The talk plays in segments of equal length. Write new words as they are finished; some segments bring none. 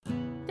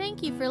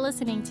Thank you for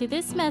listening to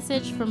this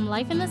message from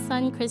Life in the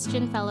Sun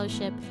Christian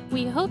Fellowship.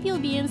 We hope you'll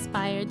be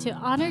inspired to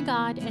honor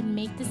God and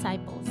make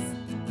disciples.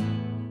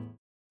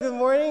 Good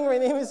morning, my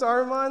name is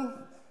Arman.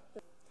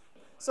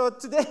 So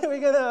today we're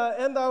going to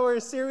end our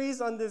series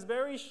on this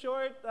very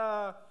short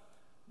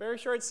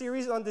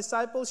series on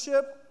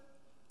discipleship.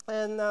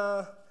 And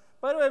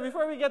by the way,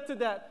 before we get to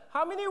that,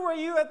 how many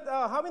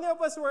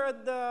of us were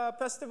at the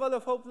Festival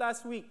of Hope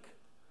last week?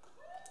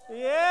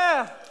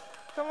 Yeah,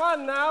 come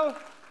on now.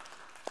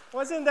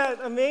 Wasn't that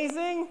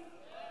amazing?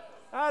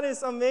 That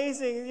is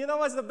amazing. You know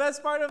what's the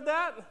best part of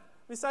that?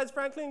 Besides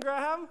Franklin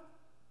Graham?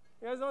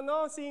 You guys don't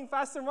know? Seeing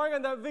Pastor Mark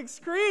on that big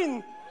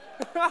screen.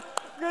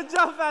 Good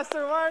job,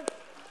 Pastor Mark.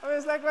 I mean,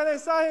 it's like when I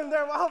saw him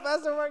there, wow,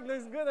 Pastor Mark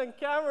looks good on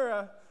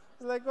camera.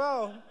 It's like,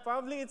 wow,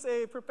 probably it's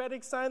a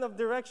prophetic sign of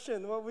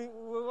direction, what we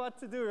want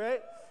to do,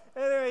 right?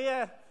 Anyway,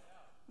 yeah,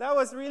 that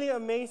was really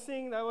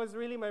amazing. That was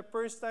really my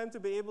first time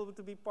to be able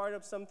to be part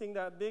of something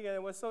that big, and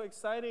it was so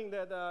exciting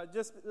that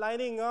just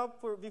lining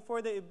up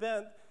before the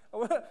event,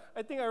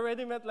 I think I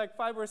already met like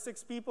 5 or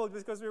 6 people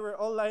because we were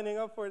all lining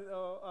up for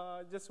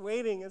just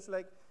waiting. It's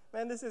like,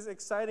 man, this is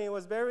exciting. It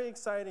was very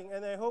exciting,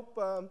 and I hope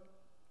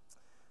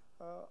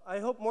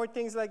more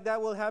things like that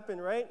will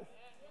happen, right?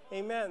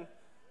 Amen.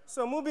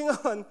 So moving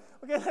on.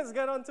 Okay, let's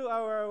get on to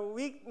our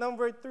week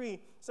number 3.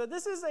 So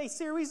this is a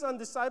series on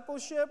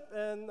discipleship,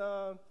 and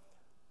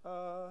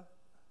who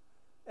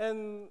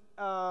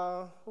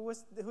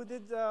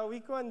did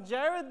week 1?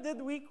 Jared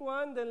did week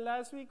 1. Then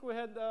last week we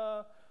had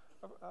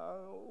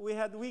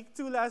week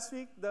 2 last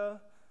week.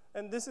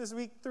 And this is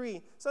week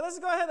 3. So let's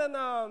go ahead and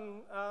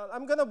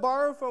I'm going to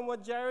borrow from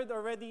what Jared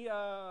already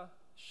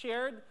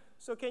shared.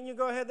 So can you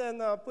go ahead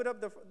and put up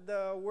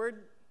the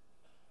word?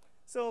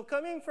 So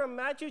coming from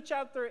Matthew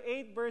chapter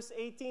 8, verse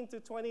 18 to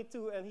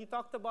 22, and he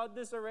talked about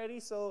this already.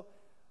 So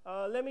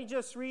let me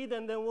just read,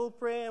 and then we'll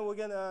pray, and we're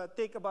going to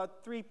take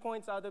about 3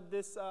 points out of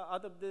this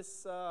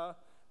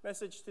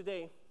message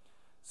today.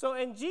 So,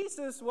 and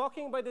Jesus,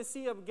 walking by the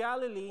Sea of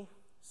Galilee,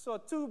 saw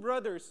 2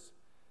 brothers,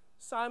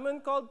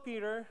 Simon called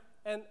Peter,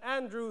 and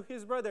Andrew,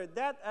 his brother.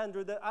 That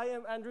Andrew, that I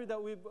am Andrew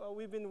that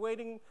we've been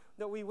waiting,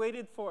 that we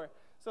waited for.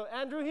 So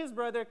Andrew, his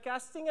brother,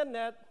 casting a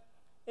net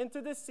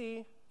into the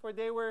sea, for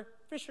they were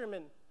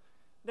fishermen.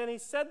 Then he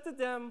said to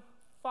them,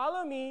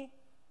 "Follow me,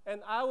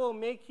 and I will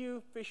make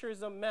you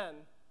fishers of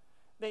men."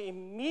 They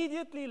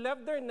immediately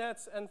left their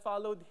nets and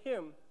followed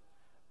him.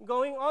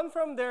 Going on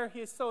from there,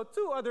 he saw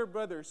 2 other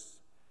brothers,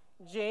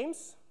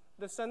 James,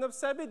 the son of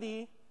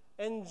Zebedee,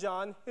 and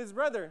John, his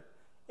brother,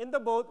 in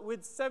the boat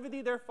with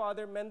Zebedee their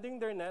father, mending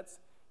their nets.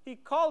 He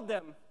called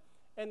them,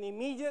 and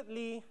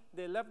immediately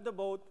they left the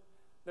boat,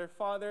 their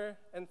father,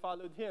 and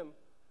followed him.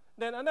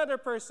 Then another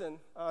person,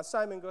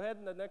 Simon, go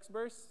ahead, the next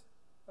verse,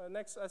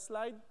 next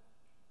slide.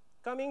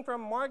 Coming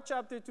from Mark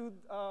chapter 2,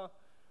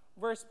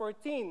 verse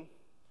 14.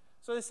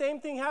 So the same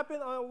thing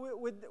happened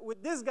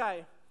with this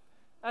guy.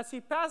 As he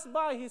passed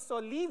by, he saw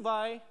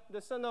Levi,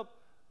 the son of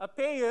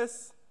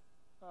Alphaeus,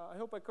 I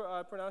hope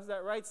I pronounced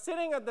that right,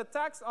 sitting at the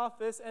tax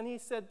office, and he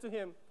said to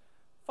him,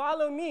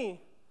 "Follow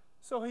me."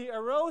 So he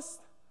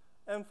arose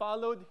and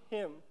followed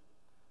him.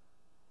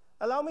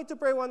 Allow me to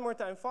pray one more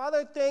time.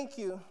 Father, thank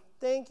you.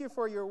 Thank you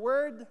for your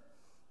word.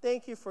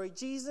 Thank you for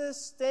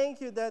Jesus.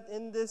 Thank you that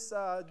in this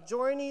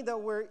journey that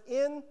we're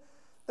in,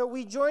 that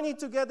we journey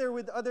together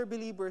with other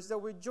believers, that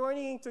we're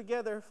journeying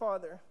together,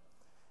 Father.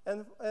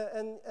 And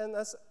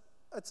as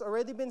it's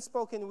already been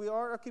spoken, we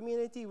are a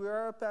community, we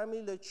are a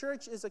family, the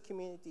church is a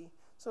community.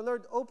 So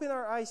Lord, open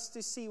our eyes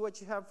to see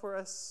what you have for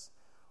us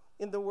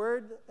in the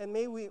word, and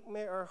may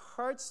our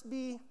hearts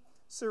be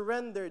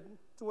surrendered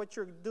to what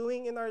you're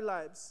doing in our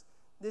lives.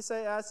 This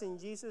I ask in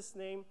Jesus'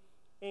 name,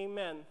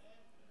 amen.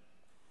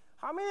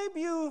 How many of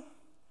you,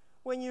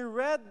 when you're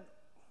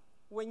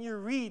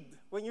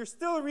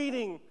still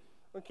reading,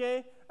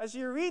 okay, as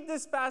you read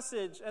this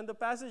passage and the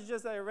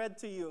passages I read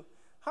to you,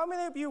 how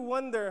many of you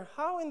wonder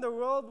how in the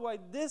world why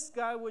this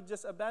guy would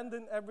just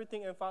abandon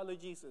everything and follow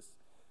Jesus?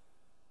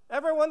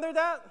 Ever wonder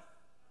that?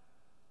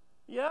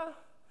 Yeah?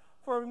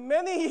 For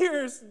many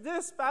years,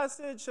 this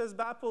passage has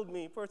baffled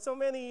me. For so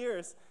many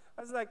years,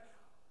 I was like,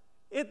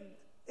 it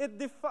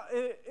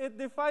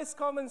defies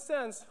common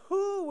sense.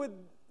 Who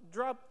would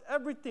drop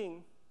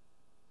everything,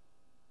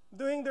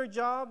 doing their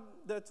job,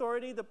 the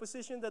authority, the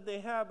position that they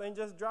have, and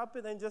just drop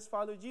it and just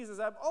follow Jesus?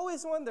 I've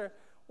always wondered,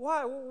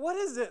 why? What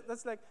is it?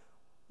 That's like,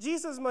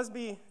 Jesus must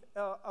be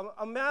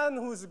a man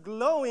who's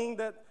glowing,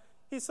 that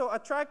he's so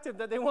attractive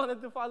that they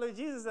wanted to follow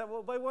Jesus, that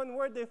by one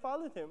word they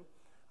followed him.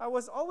 I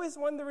was always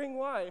wondering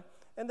why.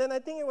 And then I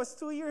think it was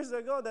 2 years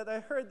ago that I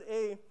heard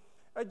a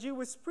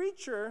Jewish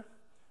preacher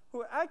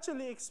who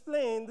actually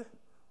explained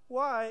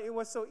why it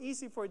was so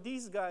easy for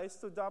these guys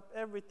to drop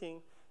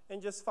everything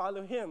and just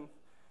follow him.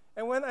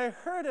 And when I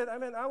heard it,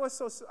 I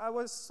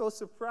was so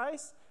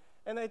surprised,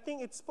 and I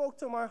think it spoke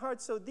to my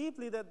heart so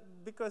deeply that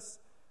because,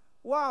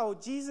 wow,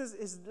 Jesus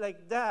is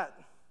like that.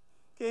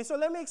 Okay, so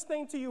let me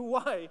explain to you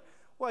why.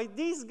 Why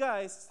these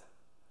guys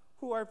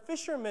who are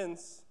fishermen,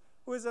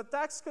 who is a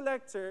tax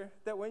collector,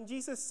 that when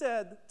Jesus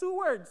said 2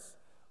 words,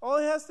 All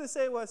he has to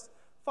say was,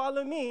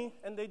 follow me,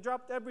 and they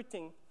dropped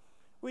everything.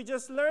 We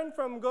just learned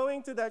from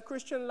going to that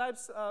Christian Life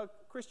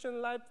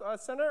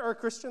Center or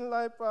Christian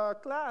Life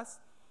class.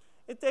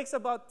 It takes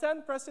about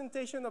 10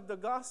 presentations of the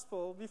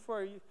gospel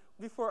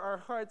before our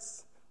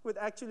hearts would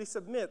actually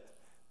submit.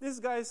 These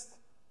guys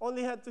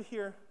only had to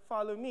hear,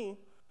 follow me,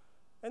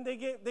 and they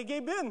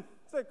gave in.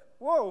 It's like,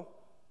 whoa,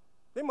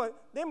 they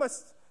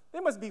must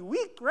be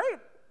weak, right?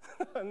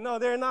 No,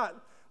 they're not.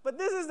 But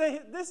this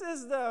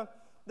is the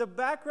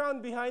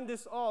background behind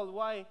this all,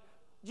 why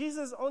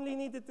Jesus only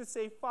needed to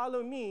say,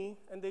 follow me,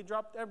 and they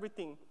dropped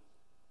everything.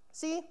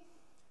 See,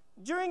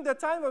 during the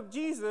time of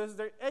Jesus,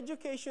 their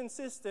education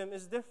system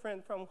is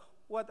different from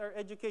what our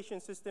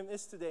education system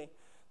is today.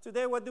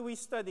 Today, what do we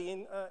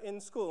study in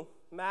school?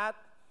 Math,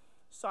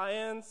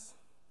 science,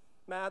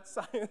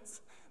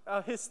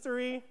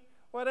 history.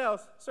 What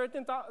else?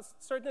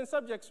 Certain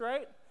subjects,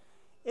 right?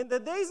 In the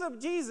days of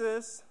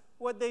Jesus,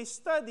 what they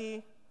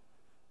study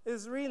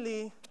is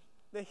really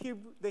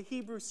the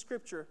Hebrew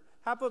scripture.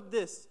 Half of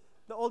this,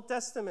 the Old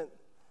Testament.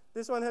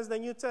 This one has the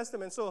New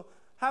Testament. So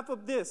half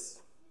of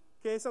this,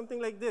 okay,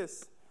 something like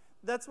this.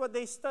 That's what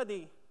they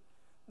study.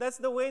 That's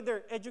the way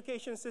their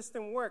education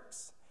system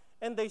works.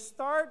 And they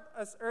start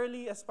as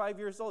early as 5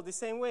 years old. The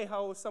same way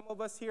how some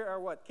of us here are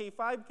what?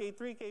 K5,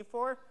 K3,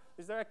 K4?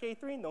 Is there a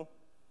K3? No.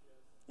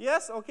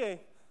 Yes? Okay.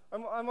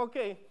 I'm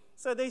okay.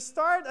 So they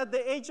start at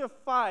the age of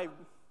 5.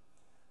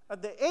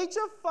 At the age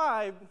of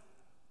 5,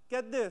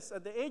 get this,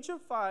 at the age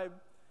of 5,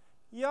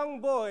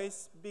 young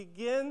boys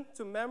begin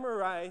to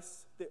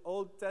memorize the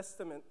Old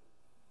Testament.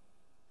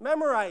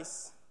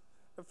 Memorize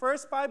the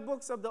first 5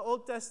 books of the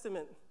Old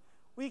Testament.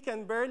 We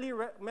can barely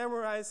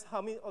memorize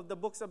how many of the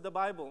books of the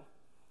Bible.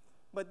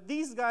 But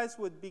these guys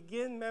would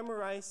begin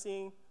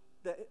memorizing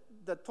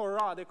the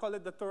Torah. They call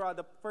it the Torah,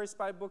 the first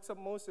 5 books of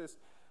Moses,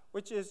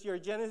 which is your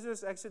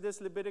Genesis,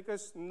 Exodus,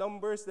 Leviticus,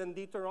 Numbers, then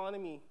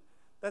Deuteronomy.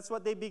 That's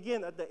what they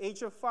begin at the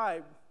age of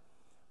 5.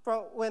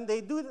 When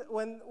they do,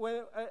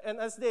 and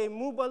as they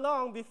move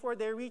along before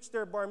they reach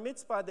their bar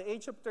mitzvah, the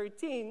age of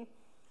 13,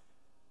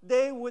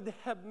 they would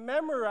have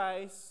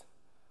memorized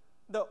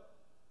the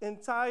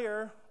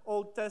entire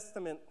Old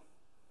Testament.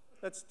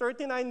 That's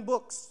 39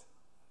 books.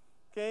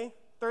 Okay,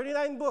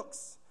 39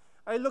 books.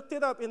 I looked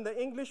it up in the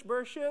English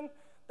version.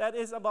 That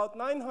is about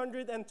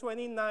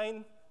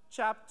 929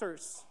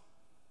 chapters,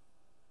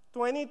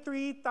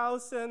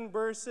 23,000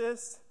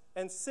 verses,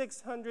 and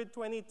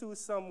 622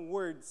 some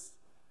words.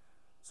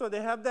 So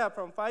they have that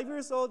from 5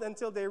 years old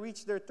until they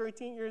reach their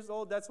 13 years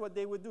old. That's what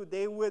they would do.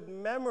 They would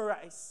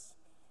memorize.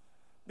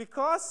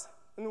 Because,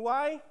 and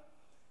why?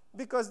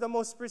 Because the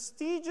most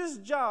prestigious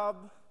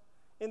job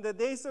in the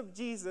days of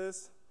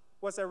Jesus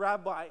was a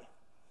rabbi.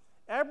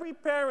 Every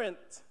parent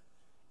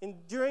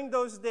during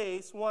those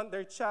days want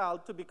their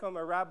child to become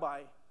a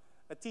rabbi,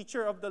 a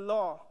teacher of the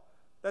law.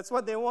 That's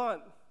what they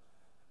want.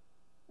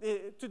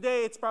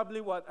 Today, it's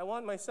probably what? I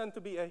want my son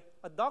to be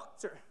a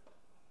doctor.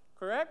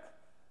 Correct?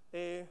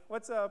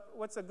 What's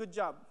a good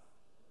job?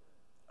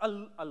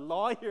 A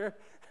lawyer.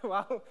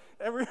 Wow,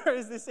 everywhere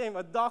is the same.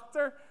 A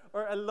doctor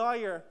or a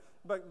lawyer.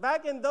 But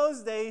back in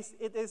those days,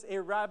 it is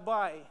a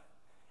rabbi.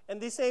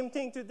 And the same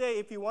thing today.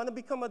 If you want to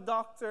become a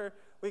doctor,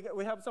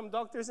 we have some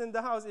doctors in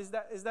the house. Is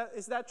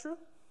that true?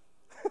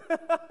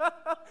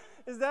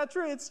 Is that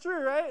true? It's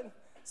true, right?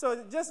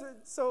 So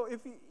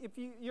if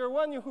you're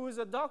one who is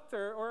a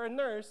doctor or a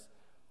nurse,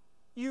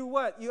 you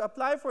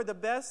apply for the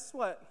best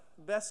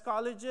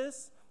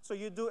colleges. So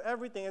you do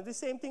everything. And the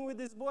same thing with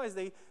these boys.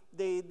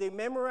 They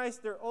memorize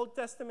their Old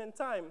Testament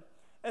time.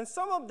 And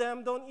some of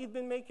them don't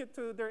even make it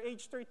to their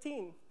age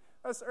 13.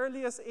 As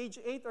early as age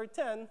 8 or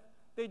 10,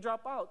 they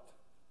drop out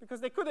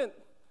because they couldn't.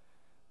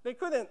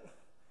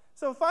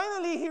 So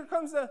finally, here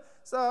comes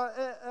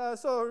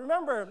so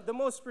remember, the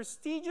most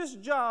prestigious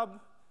job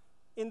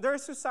in their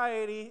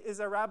society is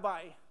a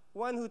rabbi,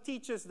 one who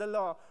teaches the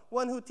law,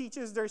 one who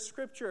teaches their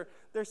scripture.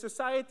 Their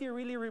society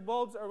really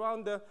revolves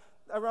around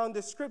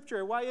the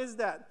scripture. Why is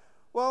that?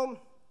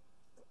 Well,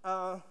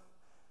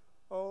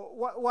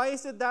 why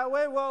is it that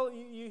way? Well,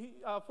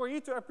 for you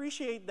to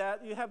appreciate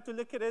that, you have to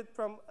look at it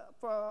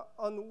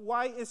on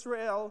why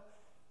Israel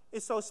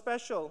is so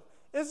special.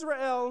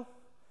 Israel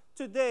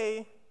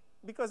today,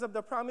 because of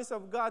the promise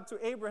of God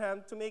to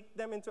Abraham to make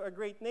them into a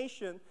great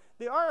nation,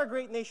 they are a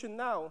great nation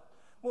now.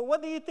 Well,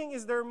 what do you think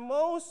is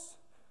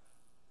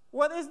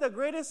what is the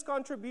greatest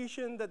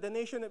contribution that the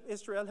nation of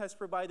Israel has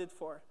provided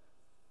for?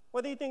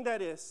 What do you think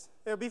that is?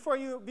 Before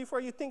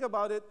you think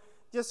about it,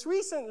 just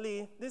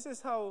recently, this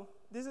is how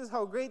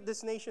great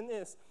this nation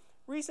is.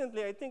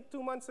 Recently, I think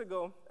 2 months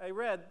ago, I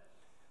read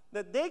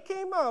that they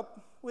came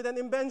up with an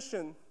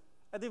invention,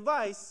 a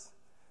device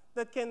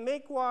that can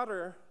make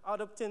water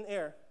out of thin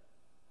air.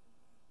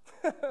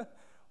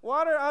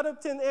 Water out of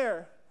thin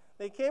air.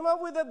 They came up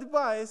with a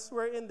device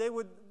wherein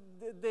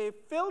they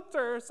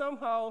filter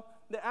somehow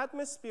the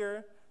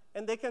atmosphere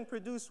and they can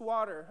produce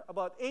water,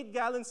 about 8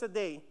 gallons a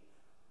day.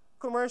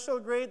 Commercial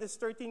grade is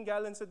 13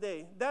 gallons a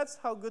day. That's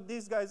how good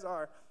these guys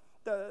are.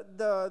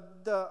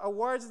 The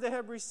awards they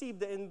have received,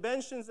 the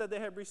inventions that they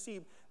have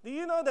received, Do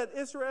you know that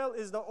Israel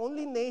is the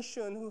only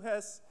nation who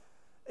has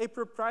a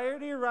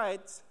proprietary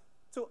right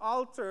to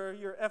alter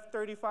your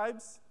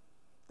F-35s?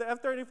 The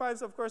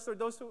F-35s, of course, are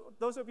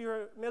those of you who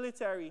are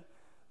military.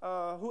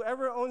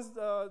 Whoever owns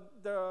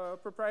the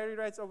proprietary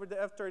rights over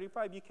the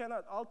F-35, you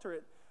cannot alter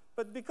it.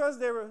 But because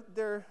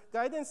their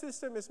guidance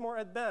system is more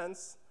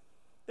advanced,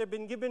 they've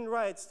been given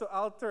rights to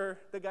alter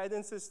the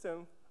guidance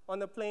system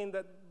on a plane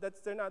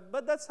that's they're not.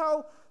 But that's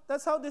how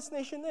this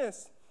nation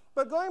is.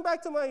 But going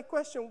back to my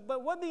question,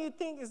 but what do you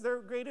think is their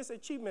greatest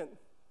achievement?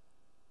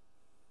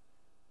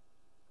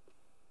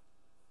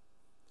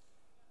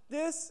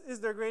 This is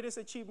their greatest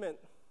achievement.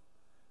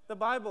 The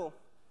Bible.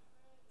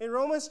 In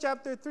Romans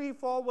chapter 3,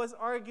 Paul was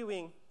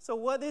arguing. So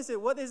what is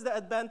it? What is the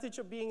advantage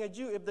of being a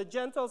Jew? If the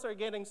Gentiles are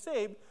getting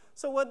saved,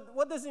 so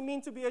what does it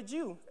mean to be a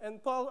Jew?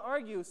 And Paul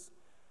argues,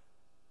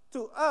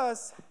 to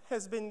us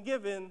has been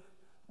given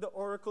the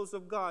oracles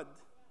of God.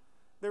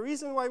 The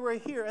reason why we're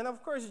here, and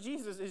of course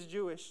Jesus is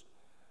Jewish.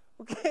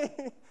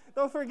 Okay?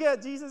 Don't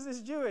forget, Jesus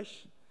is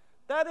Jewish.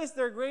 That is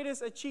their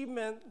greatest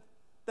achievement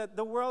that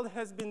the world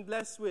has been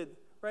blessed with.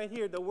 Right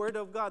here, the Word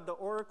of God, the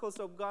oracles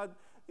of God,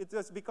 it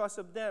was because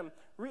of them.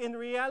 In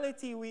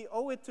reality, we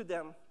owe it to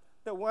them.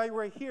 That why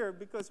we're here,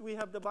 because we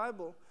have the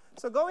Bible.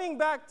 So going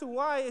back to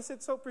why is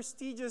it so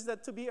prestigious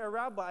that to be a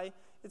rabbi,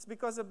 it's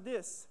because of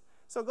this.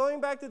 So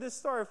going back to this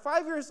story,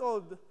 5 years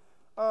old,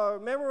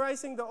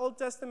 memorizing the Old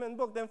Testament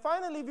book. Then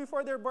finally,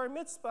 before their bar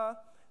mitzvah,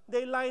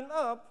 they line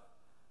up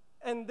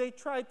and they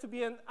try to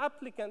be an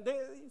applicant.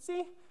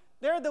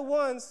 They're the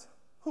ones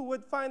who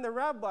would find a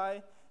rabbi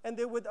and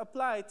they would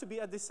apply to be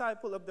a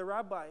disciple of the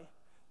rabbi.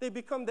 They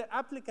become the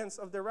applicants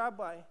of the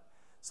rabbi.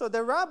 So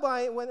the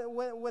rabbi,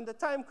 when the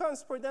time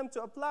comes for them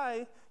to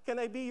apply, can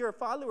I be your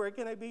follower?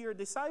 Can I be your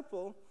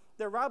disciple?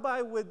 The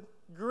rabbi would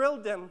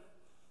grill them,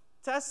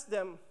 test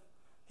them.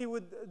 He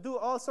would do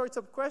all sorts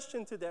of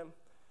questions to them.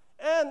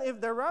 And if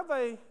the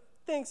rabbi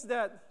thinks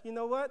that, you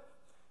know what,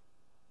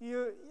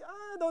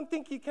 I don't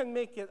think you can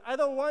make it. I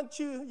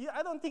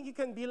don't think you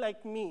can be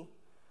like me.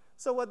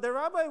 So what the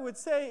rabbi would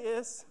say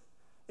is,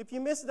 if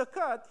you miss the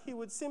cut, he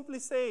would simply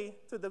say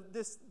to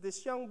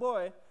this young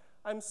boy,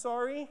 I'm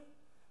sorry,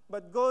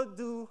 but go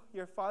do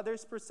your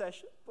father's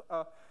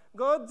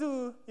go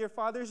do your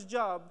father's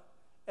job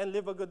and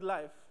live a good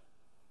life.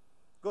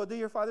 Go do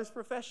your father's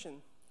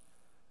profession.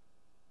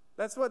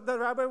 That's what the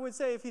rabbi would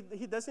say if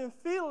he doesn't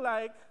feel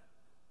like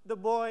the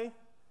boy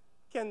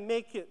can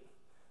make it.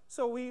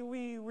 So we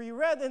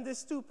read in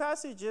these two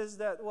passages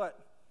that what?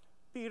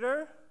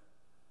 Peter,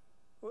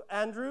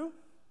 Andrew,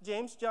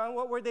 James, John,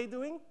 what were they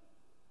doing?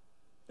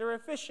 They were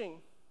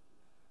fishing.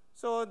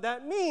 So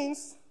that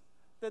means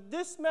that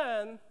this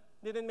man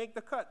didn't make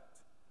the cut.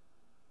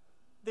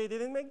 They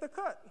didn't make the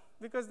cut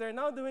because they're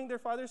now doing their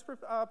father's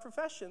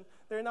profession.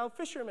 They're now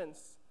fishermen.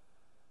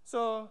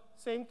 So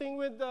same thing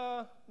with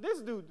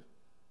this dude.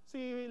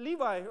 See,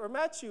 Levi or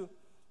Matthew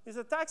is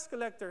a tax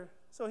collector.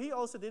 So he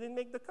also didn't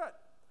make the cut.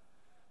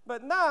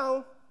 But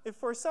now, if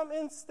for some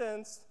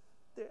instance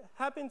there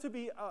happened to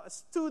be a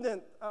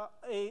student,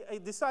 a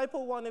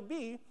disciple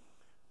wannabe,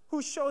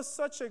 who shows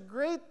such a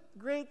great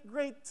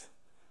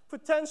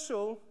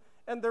potential,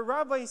 and the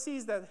rabbi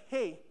sees that,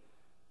 hey,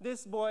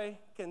 this boy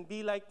can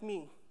be like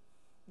me.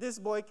 This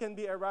boy can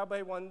be a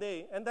rabbi one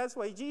day. And that's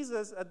why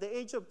Jesus, at the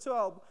age of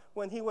 12,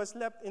 when he was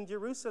left in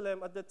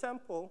Jerusalem at the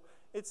temple,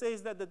 it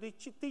says that the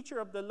teacher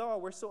of the law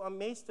were so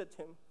amazed at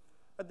him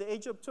at the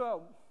age of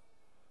 12.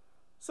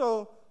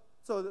 So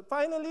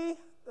finally,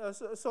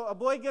 so a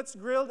boy gets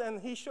grilled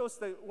and he shows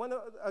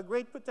a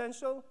great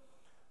potential.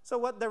 So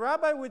what the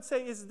rabbi would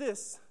say is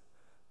this: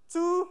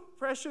 two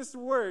precious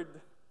words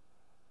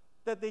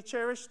that they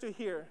cherish to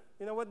hear.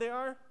 You know what they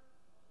are?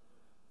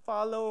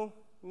 Follow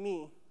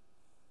me.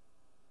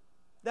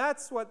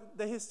 That's what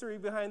the history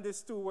behind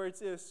these two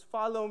words is.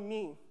 Follow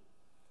me.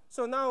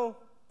 So now,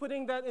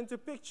 putting that into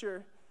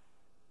picture,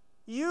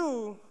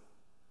 you,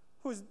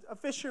 who's a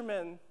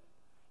fisherman,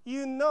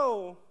 you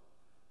know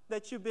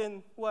that you've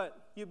been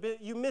what?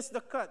 You missed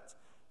the cut.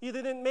 You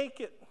didn't make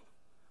it.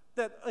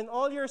 That in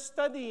all your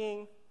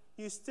studying,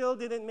 you still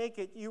didn't make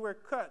it. You were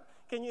cut.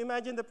 Can you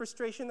imagine the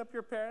frustration of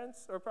your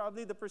parents, or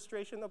probably the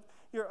frustration of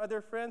your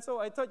other friends? Oh,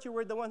 I thought you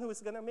were the one who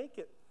was going to make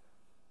it.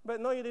 But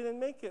no, you didn't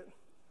make it.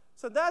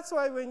 So that's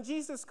why when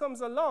Jesus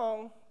comes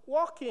along,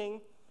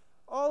 walking,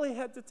 all he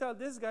had to tell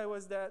this guy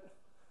was that,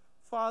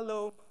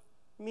 follow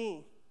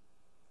me.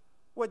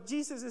 What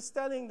Jesus is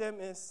telling them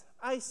is,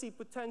 I see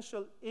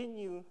potential in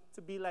you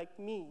to be like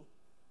me.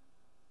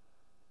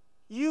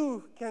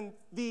 You can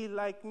be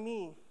like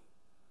me.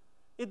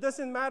 It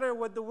doesn't matter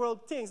what the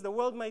world thinks. The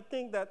world might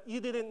think that you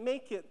didn't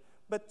make it.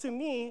 But to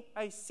me,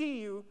 I see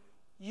you.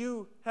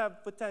 You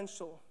have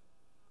potential.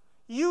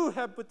 You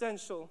have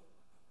potential.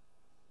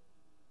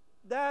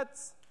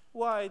 That's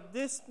why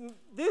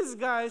these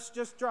guys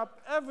just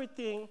dropped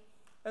everything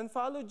and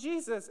followed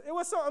Jesus. It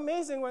was so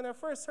amazing when I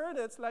first heard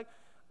it. It's like,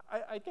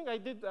 I think I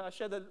did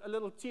shed a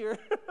little tear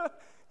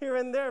here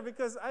and there,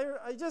 because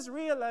I just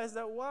realized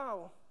that,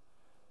 wow,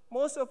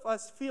 most of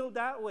us feel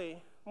that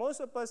way.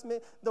 Most of us,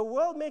 the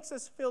world makes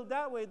us feel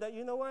that way, that,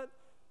 you know what,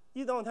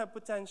 you don't have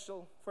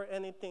potential for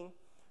anything.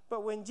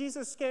 But when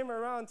Jesus came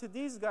around to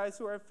these guys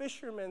who are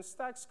fishermen,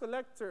 tax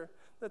collector,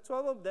 the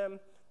 12 of them,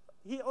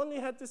 he only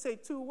had to say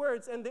 2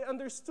 words, and they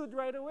understood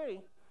right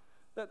away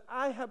that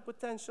I have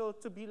potential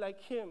to be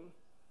like him,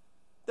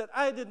 that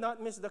I did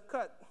not miss the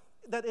cut,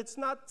 that it's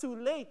not too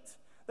late,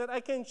 that I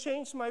can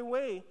change my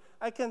way.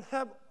 I can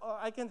have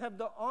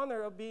the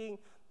honor of being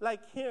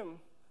like him.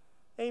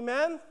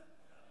 Amen?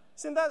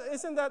 Isn't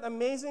that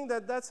amazing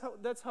that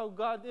that's how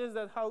God is,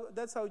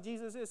 that's how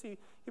Jesus is? He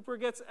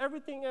forgets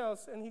everything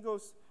else and he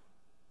goes,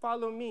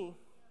 follow me.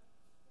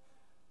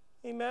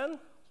 Amen?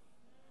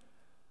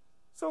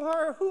 So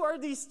who are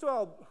these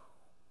 12?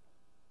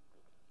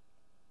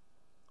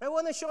 I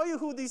want to show you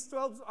who these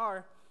 12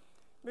 are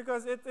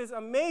because it is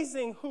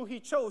amazing who he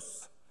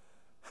chose.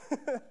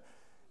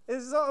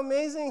 It's so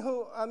amazing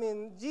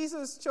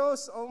Jesus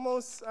chose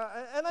almost,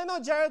 and I know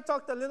Jared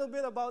talked a little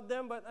bit about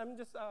them, but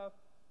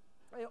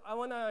I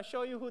want to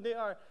show you who they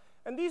are.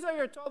 And these are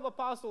your 12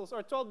 apostles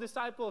or 12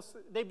 disciples.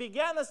 They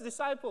began as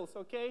disciples,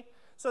 okay?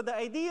 So the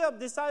idea of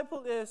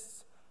disciple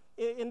is,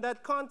 in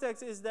that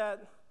context, is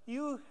that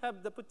you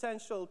have the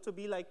potential to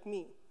be like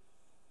me.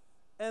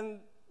 And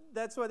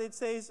that's what it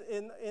says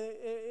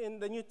in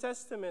the New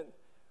Testament.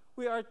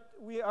 We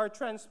are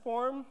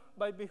transformed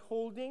by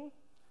beholding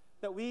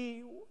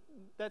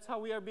that's how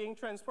we are being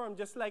transformed,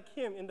 just like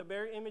him, in the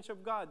very image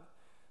of God.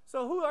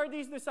 So who are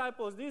these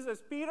disciples? These are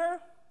Peter,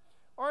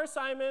 or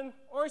Simon,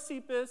 or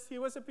Cephas, he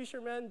was a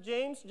fisherman,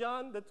 James,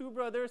 John, the 2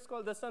 brothers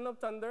called the son of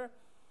thunder,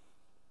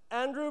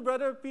 Andrew,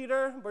 brother of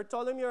Peter,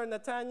 Bartholomew or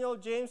Nathaniel,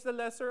 James the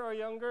lesser or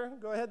younger.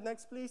 Go ahead,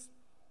 next please.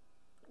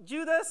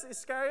 Judas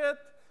Iscariot,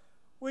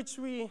 which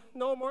we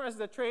know more as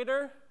the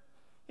traitor.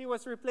 He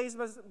was replaced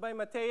by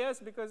Matthias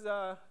because,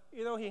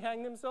 he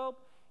hanged himself.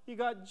 You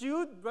got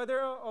Jude,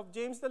 brother of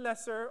James the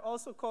lesser,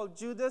 also called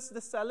Judas the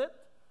zealot.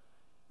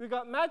 We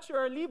got Matthew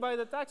or Levi,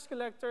 the tax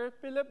collector,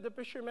 Philip the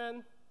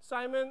fisherman,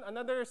 Simon,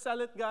 another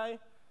zealot guy,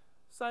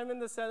 Simon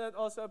the zealot,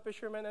 also a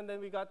fisherman, and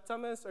then we got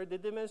Thomas or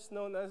Didymus,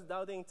 known as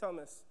Doubting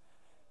Thomas.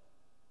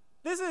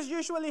 This is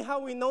usually how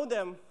we know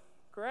them,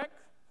 correct?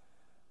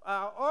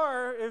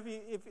 Or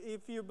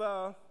if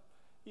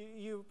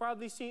you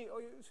probably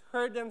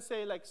heard them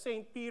say like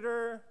Saint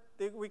Peter,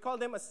 we call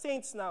them as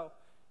saints now,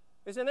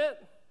 isn't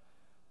it?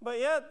 But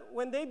yet,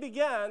 when they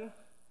began,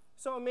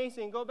 so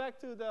amazing. Go back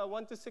to the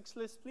 1 to 6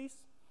 list, please.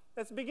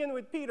 Let's begin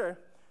with Peter.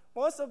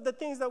 Most of the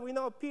things that we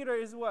know of Peter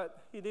is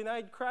what? He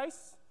denied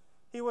Christ.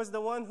 He was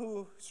the one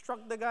who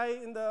struck the guy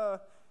in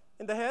the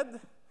head.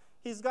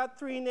 He's got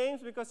 3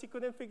 names because he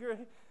couldn't figure.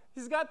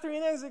 He's got 3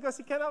 names because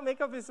he cannot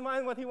make up his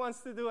mind what he wants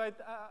to do,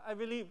 I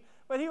believe.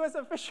 But he was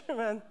a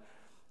fisherman.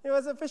 He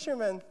was a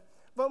fisherman.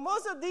 But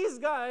most of these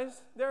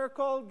guys, they're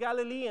called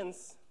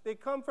Galileans. They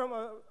come from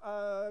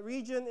a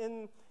region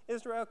in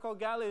Israel called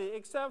Galilee,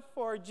 except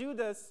for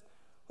Judas,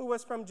 who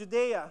was from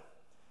Judea.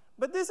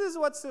 But this is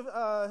what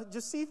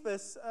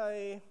Josephus,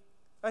 a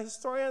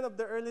historian of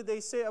the early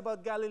days, say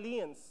about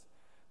Galileans.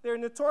 They're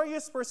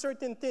notorious for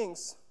certain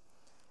things.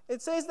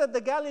 It says that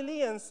the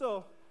Galileans,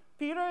 so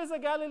Peter is a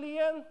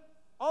Galilean,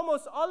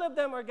 almost all of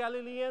them are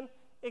Galilean,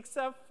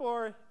 except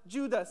for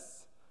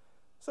Judas.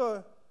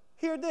 So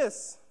hear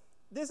this.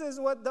 This is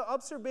what the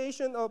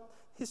observation of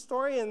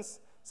historians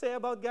say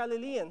about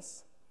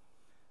Galileans.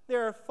 They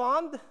are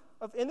fond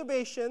of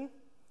innovation,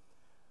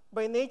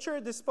 by nature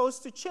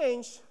disposed to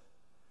change,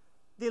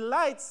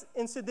 delights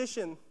in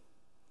sedition,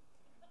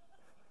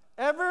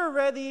 ever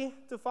ready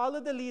to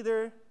follow the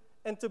leader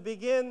and to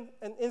begin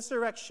an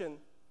insurrection.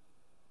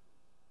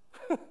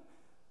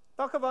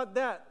 Talk about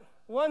that.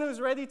 One who's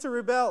ready to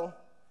rebel,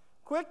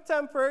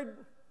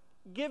 quick-tempered,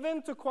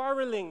 given to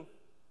quarreling,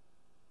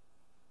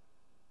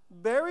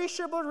 very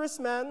chivalrous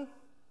man,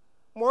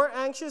 more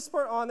anxious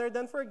for honor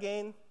than for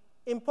gain,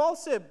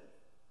 impulsive,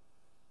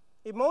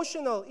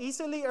 emotional,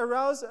 easily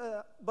aroused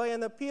by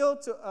an appeal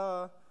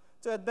to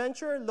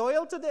adventure,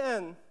 loyal to the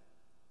end.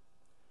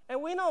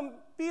 And we know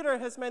Peter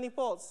has many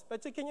faults,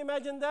 but can you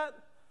imagine that?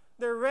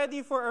 They're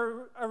ready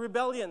for a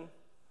rebellion.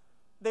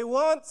 They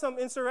want some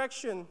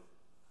insurrection.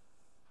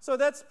 So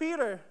that's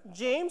Peter.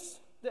 James,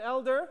 the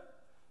elder,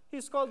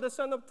 he's called the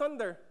son of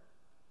thunder,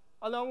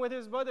 along with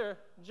his brother,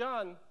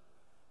 John.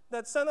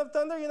 That son of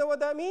thunder, you know what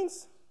that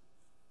means?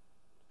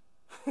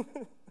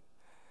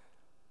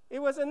 It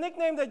was a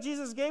nickname that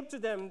Jesus gave to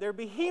them. They're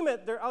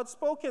behemoth, they're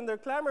outspoken, they're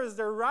clamorous,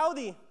 they're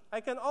rowdy.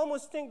 I can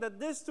almost think that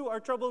these two are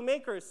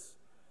troublemakers.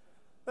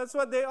 That's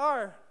what they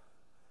are.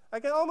 I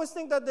can almost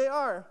think that they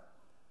are.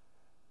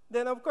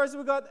 Then, of course,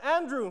 we got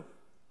Andrew.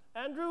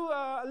 Andrew,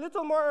 a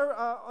little more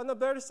on the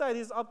better side.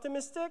 He's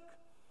optimistic.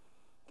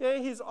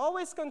 Okay, he's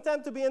always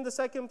content to be in the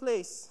second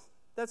place.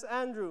 That's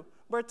Andrew.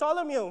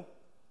 Bartholomew.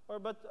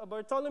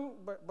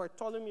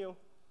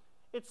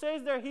 It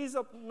says there he's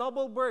of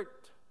noble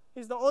birth.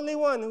 He's the only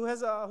one who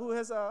has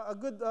a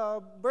good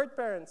birth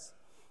parents.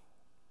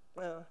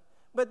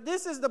 But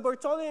this is the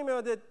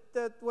Bartholomew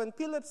that when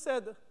Philip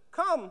said,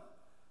 "Come,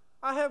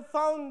 I have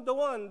found the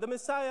one, the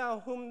Messiah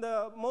whom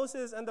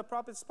Moses and the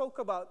prophets spoke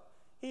about.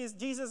 He is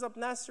Jesus of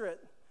Nazareth."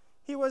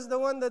 He was the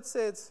one that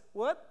said,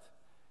 "What?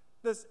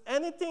 Does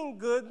anything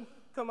good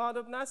come out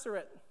of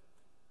Nazareth?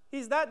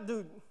 He's that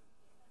dude.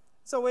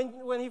 So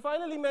when he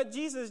finally met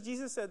Jesus,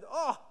 Jesus said,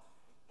 "Oh,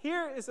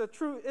 here is a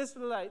true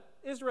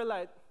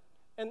Israelite,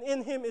 and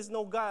in him is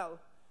no guile.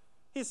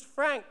 He's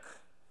frank.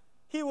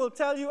 He will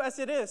tell you as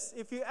it is.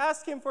 If you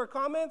ask him for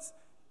comments,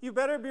 you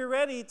better be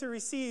ready to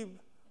receive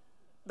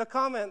the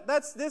comment."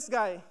 That's this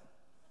guy.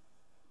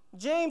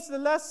 James the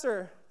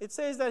Lesser, it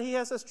says that he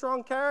has a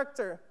strong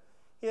character.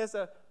 He has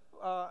a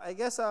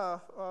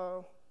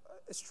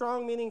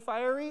strong meaning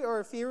fiery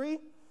or fiery.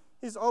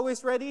 He's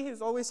always ready.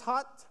 He's always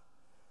hot.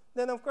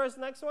 Then, of course,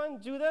 next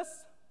one,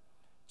 Judas.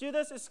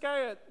 Judas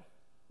Iscariot.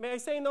 May I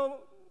say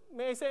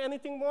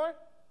anything more?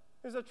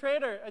 He's a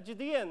traitor, a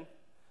Judean.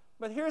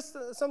 But here's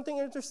something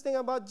interesting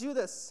about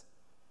Judas.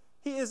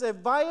 He is a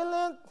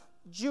violent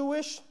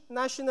Jewish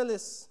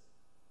nationalist.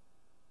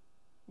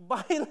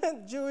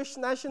 Violent Jewish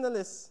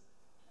nationalist.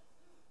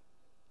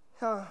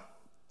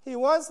 He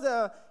wants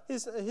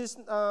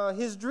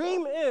his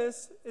dream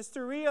is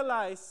to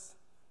realize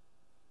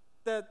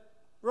that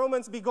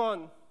Romans be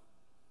gone.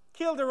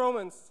 Kill the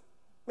Romans.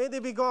 May they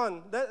be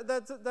gone.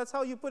 That's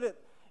how you put it.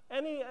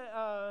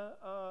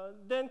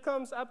 Then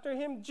comes after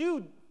him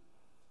Jude.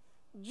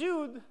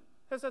 Jude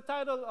has a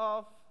title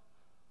of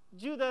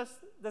Judas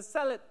the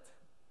Zealot.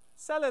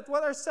 Zealot.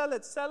 What are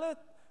zealots? Zealot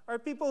are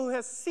people who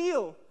have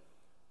seal.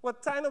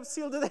 What kind of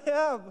seal do they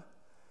have?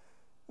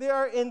 They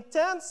are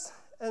intense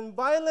and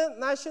violent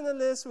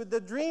nationalists with the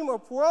dream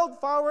of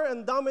world power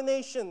and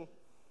domination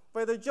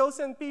by the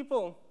chosen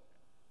people.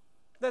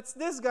 That's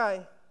this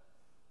guy.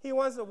 He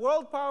wants the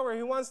world power.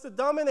 He wants to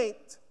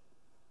dominate.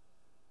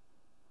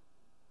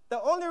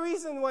 The only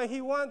reason why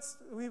he wants,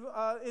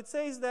 it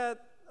says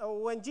that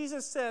when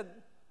Jesus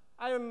said,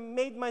 "I have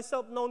made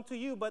myself known to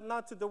you, but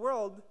not to the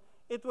world,"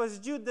 it was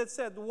Jude that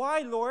said, "Why,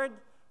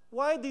 Lord?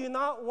 Why do you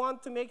not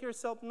want to make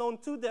yourself known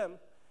to them?"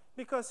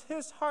 Because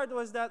his heart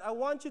was that, "I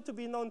want you to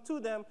be known to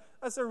them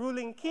as a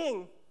ruling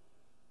king."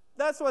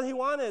 That's what he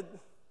wanted.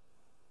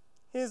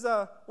 He's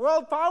a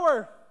world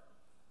power.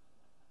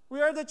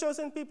 We are the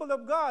chosen people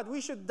of God.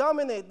 We should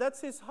dominate. That's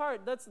his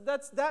heart. That's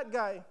that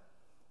guy.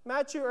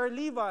 Matthew or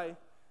Levi,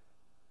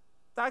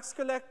 tax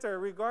collector,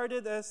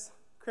 regarded as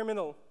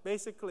criminal,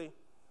 basically.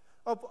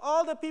 Of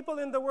all the people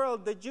in the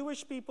world, the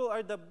Jewish people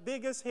are the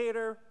biggest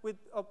hater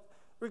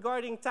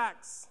regarding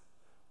tax.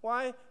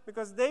 Why?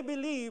 Because they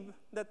believe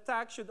that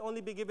tax should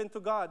only be given to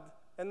God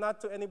and not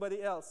to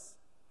anybody else.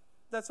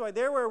 That's why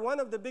they were one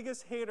of the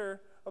biggest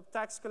hater of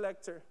tax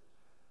collector.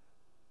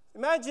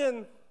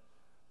 Imagine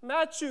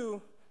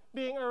Matthew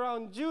being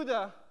around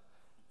Judah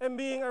and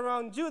being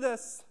around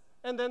Judas,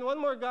 and then one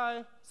more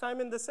guy,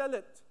 Simon the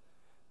Zealot.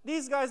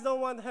 These guys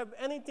don't want to have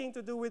anything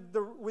to do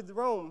with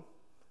Rome.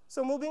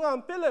 So moving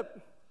on,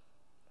 Philip.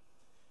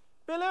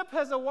 Philip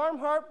has a warm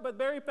heart but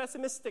very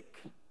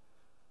pessimistic.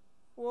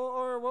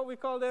 Or what we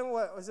call them,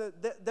 what was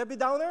it, Debbie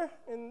Downer?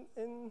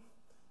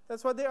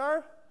 That's what they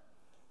are.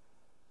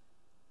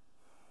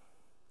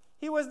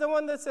 He was the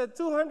one that said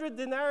 200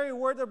 denarii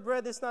worth of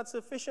bread is not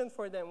sufficient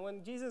for them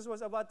when Jesus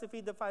was about to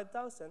feed the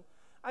 5,000.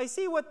 I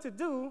see what to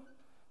do,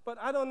 but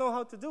I don't know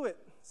how to do it.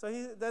 So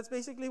that's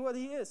basically what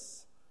he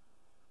is.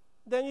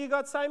 Then you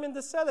got Simon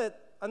the Zealot,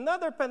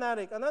 another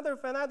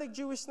fanatic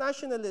Jewish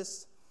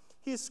nationalist.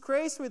 He's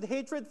crazed with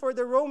hatred for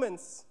the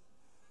Romans.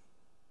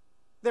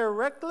 They're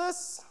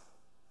reckless.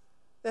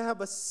 They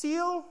have a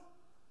seal.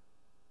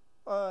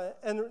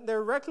 And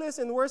they're reckless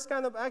in worst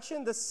kind of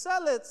action. The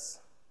Zealots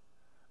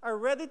are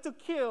ready to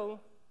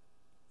kill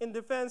in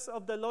defense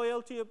of the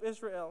loyalty of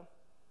Israel.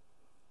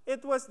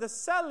 It was the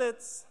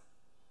Zealots,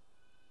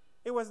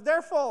 it was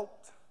their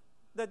fault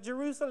that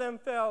Jerusalem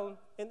fell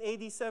in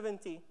AD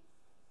 70.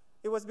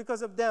 It was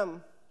because of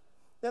them.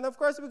 Then, of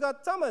course, we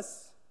got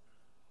Thomas.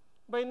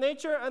 By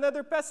nature,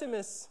 another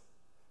pessimist.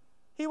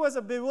 He was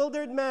a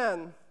bewildered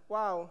man.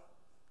 Wow.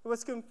 He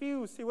was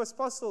confused. He was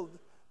puzzled.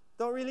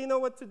 Don't really know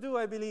what to do,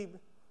 I believe.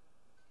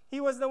 He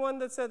was the one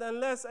that said,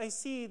 unless I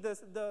see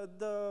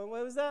the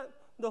what was that?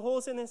 The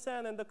holes in his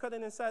hand and the cut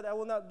in his side, I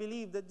will not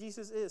believe that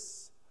Jesus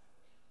is.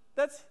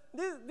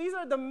 These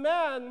are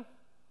the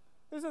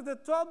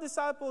 12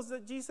 disciples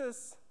that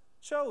Jesus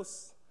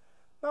chose.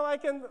 Now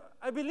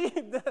I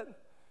believe that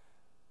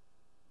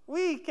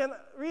we can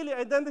really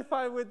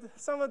identify with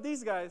some of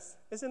these guys,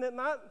 isn't it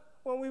not?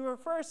 When we were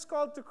first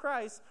called to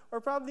Christ,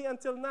 or probably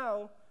until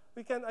now,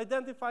 we can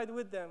identify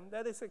with them.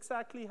 That is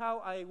exactly how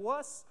I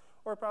was,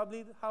 or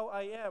probably how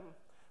I am.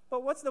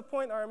 But what's the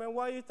point, Arman?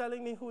 Why are you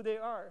telling me who they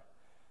are?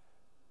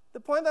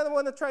 The point that I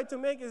want to try to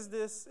make is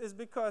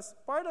because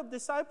part of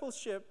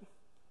discipleship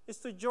is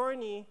to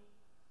journey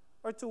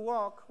or to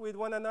walk with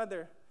one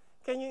another.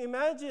 Can you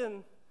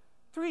imagine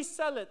 3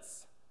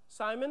 zealots,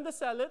 Simon the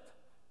Zealot,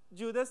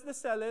 Judas the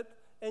Zealot,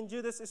 and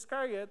Judas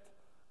Iscariot,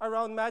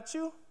 around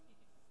Matthew,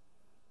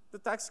 the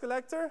tax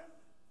collector?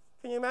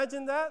 Can you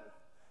imagine that?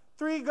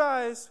 3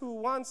 guys who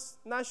wants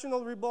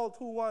national revolt,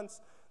 who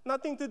wants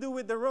nothing to do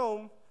with the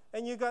Rome,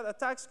 and you got a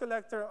tax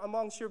collector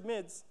amongst your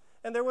midst.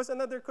 And there was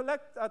another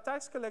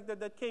tax collector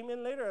that came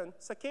in later on,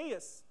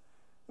 Zacchaeus.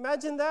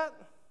 Imagine that.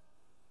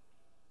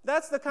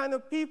 That's the kind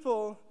of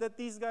people that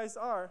these guys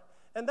are.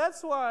 And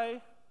that's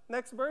why,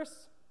 next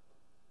verse,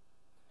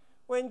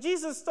 when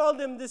Jesus told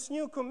them this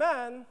new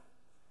command,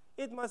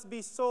 it must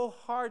be so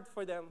hard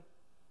for them.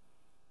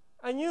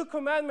 A new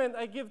commandment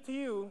I give to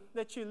you,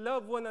 that you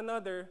love one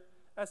another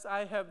as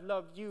I have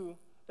loved you,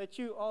 that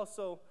you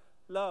also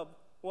love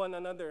one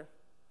another.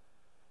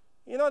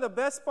 You know, the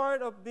best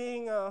part of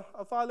being a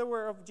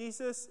follower of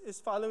Jesus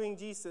is following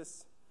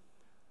Jesus.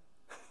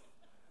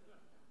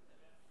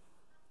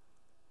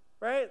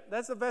 Right?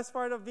 That's the best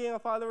part of being a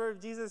follower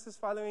of Jesus, is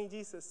following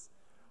Jesus.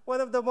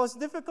 One of the most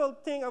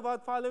difficult things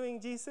about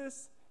following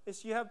Jesus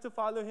is you have to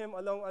follow him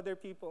along other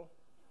people.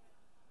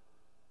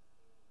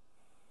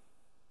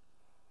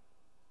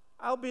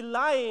 I'll be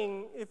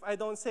lying if I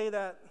don't say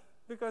that.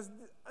 Because,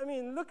 I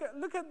mean, look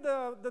at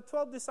the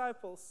 12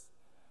 disciples.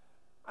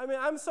 I mean,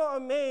 I'm so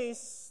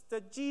amazed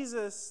that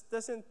Jesus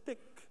doesn't pick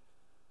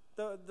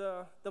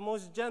the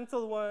most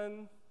gentle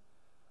one.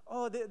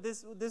 Oh,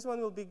 this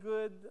one will be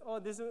good. Oh,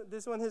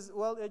 this one is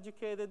well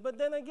educated. But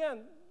then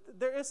again,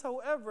 there is,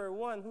 however,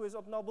 one who is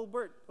of noble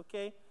birth,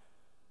 okay?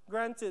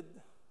 Granted.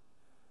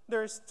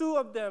 There's two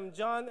of them,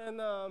 John and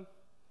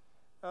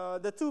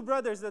the two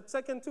brothers, the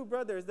second two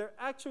brothers. They're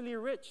actually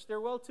rich. They're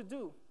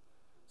well-to-do.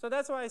 So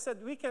that's why I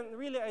said we can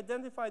really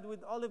identify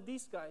with all of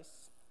these guys.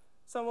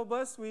 Some of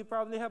us, we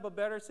probably have a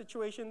better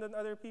situation than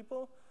other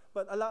people.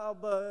 But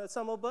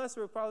some of us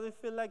will probably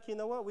feel like, you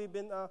know what, we've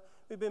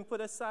been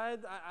put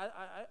aside.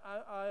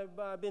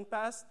 I've been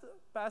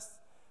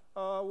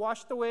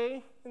washed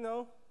away, you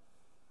know.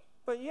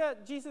 But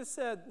yet Jesus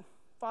said,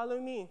 "Follow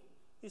me."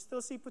 You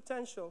still see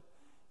potential.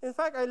 In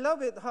fact, I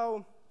love it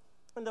how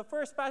in the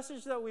first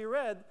passage that we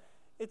read,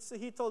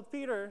 he told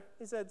Peter,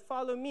 he said,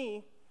 "Follow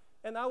me,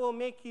 and I will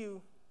make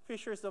you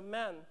fishers of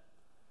men."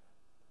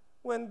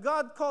 When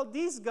God called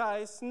these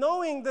guys,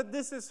 knowing that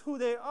this is who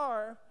they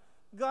are,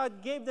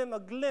 God gave them a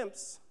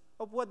glimpse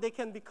of what they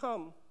can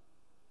become.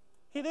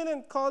 He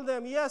didn't call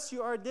them, yes,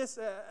 you are this.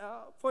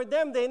 For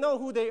them, they know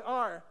who they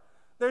are.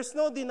 There's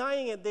no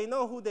denying it. They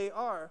know who they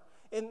are.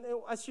 And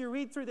as you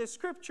read through the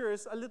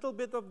scriptures, a little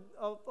bit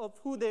of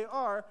who they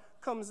are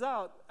comes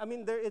out. I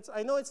mean,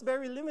 I know it's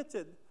very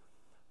limited.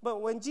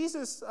 But when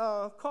Jesus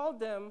called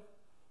them,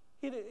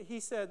 he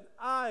said,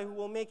 "I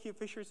will make you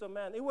fishers of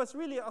men." It was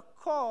really a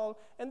call.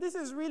 And this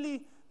is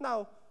really,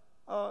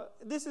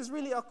 this is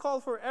really a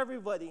call for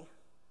everybody.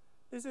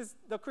 This is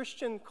the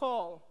Christian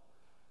call.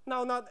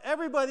 Now, not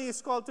everybody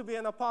is called to be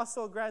an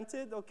apostle,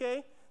 granted,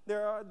 okay?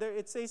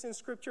 It says in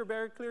Scripture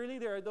very clearly,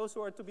 there are those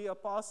who are to be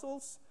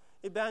apostles,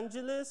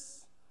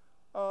 evangelists,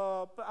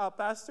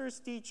 pastors,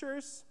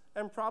 teachers,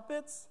 and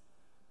prophets.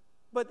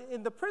 But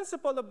in the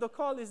principle of the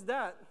call is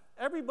that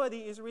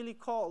everybody is really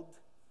called.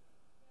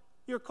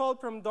 You're called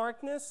from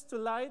darkness to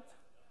light,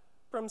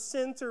 from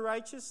sin to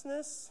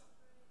righteousness,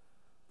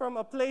 from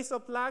a place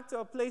of lack to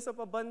a place of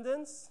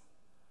abundance,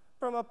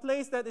 from a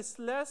place that is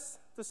less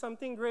to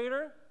something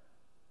greater,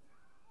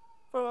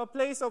 from a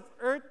place of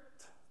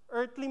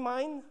earthly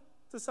mind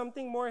to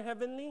something more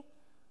heavenly.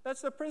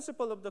 That's the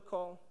principle of the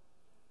call.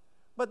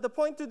 But the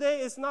point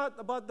today is not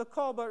about the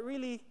call, but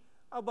really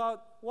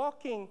about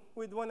walking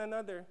with one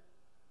another.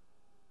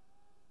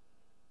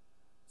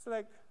 It's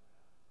like,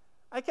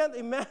 I cannot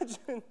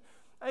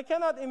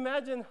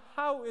imagine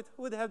how it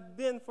would have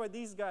been for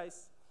these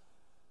guys.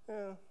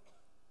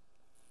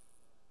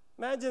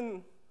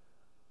 Imagine,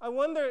 I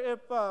wonder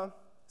if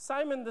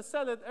Simon the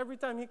Zealot, every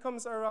time he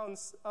comes around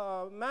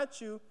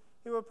Matthew,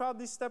 he will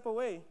probably step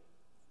away.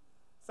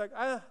 It's like,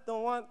 I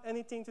don't want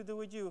anything to do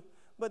with you.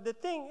 But the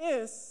thing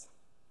is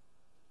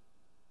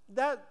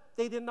that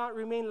they did not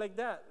remain like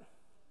that.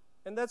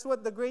 And that's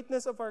what the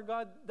greatness of our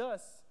God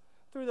does.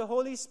 Through the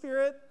Holy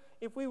Spirit,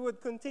 if we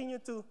would continue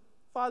to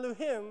follow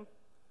him,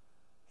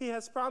 he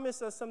has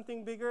promised us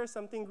something bigger,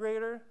 something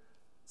greater,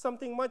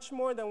 something much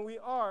more than we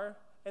are.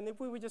 And if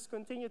we would just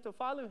continue to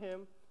follow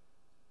him,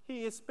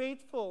 he is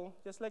faithful,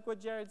 just like what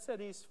Jared said,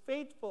 he is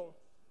faithful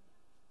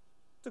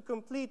to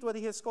complete what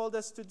he has called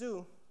us to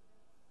do.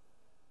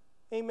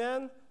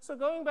 Amen? So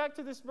going back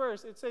to this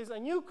verse, it says, "A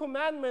new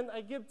commandment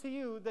I give to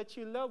you, that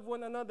you love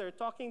one another,"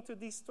 talking to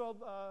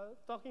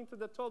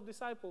the 12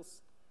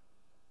 disciples.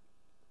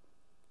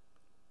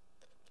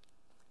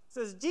 It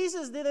says,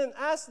 Jesus didn't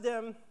ask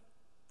them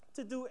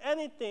to do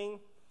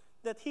anything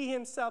that he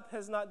himself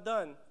has not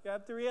done. You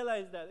have to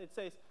realize that. It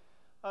says,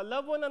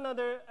 "Love one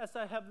another as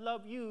I have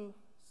loved you,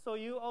 so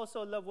you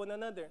also love one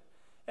another."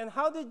 And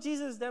how did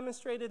Jesus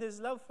demonstrate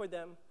his love for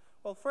them?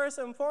 Well, first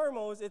and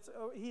foremost,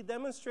 he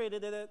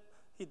demonstrated it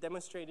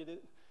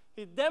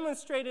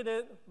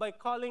by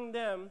calling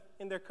them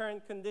in their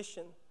current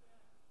condition.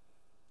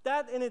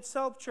 That in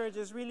itself, church,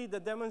 is really the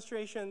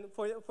demonstration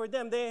for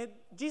them.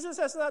 Jesus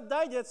has not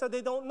died yet, so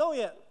they don't know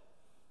yet.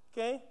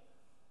 Okay?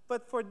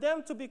 But for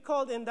them to be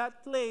called in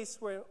that place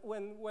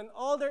when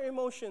all their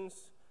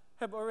emotions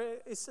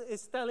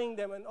is telling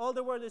them, and all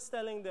the world is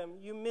telling them,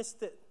 you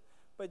missed it.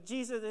 But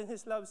Jesus in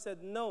his love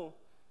said, no,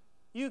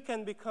 you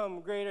can become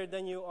greater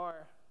than you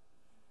are.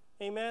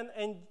 Amen.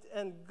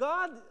 And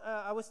God,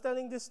 I was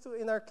telling this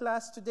in our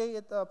class today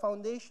at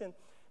Foundation,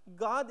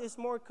 God is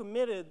more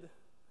committed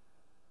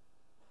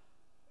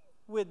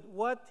with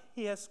what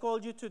He has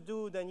called you to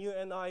do than you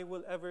and I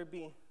will ever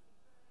be.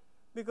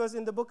 Because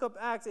in the book of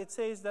Acts, it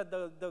says that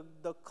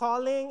the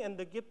calling and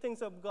the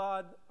giftings of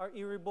God are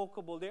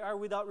irrevocable. They are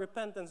without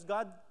repentance.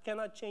 God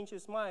cannot change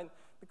His mind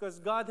because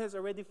God has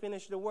already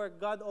finished the work.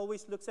 God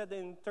always looks at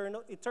the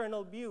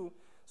eternal view.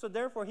 So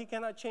therefore, He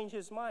cannot change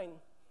His mind.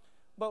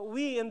 But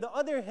we, on the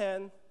other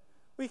hand,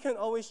 we can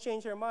always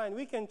change our mind.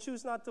 We can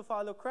choose not to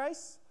follow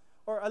Christ.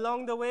 Or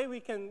along the way,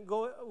 we can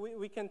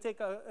take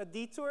a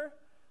detour.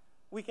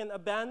 We can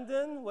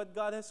abandon what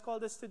God has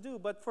called us to do.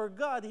 But for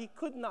God, He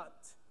could not.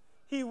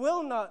 He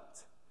will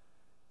not.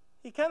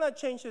 He cannot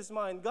change His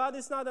mind. God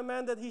is not a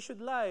man that He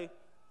should lie.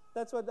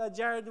 That's what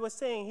Jared was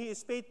saying. He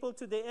is faithful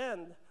to the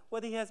end.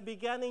 What He has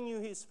begun in you,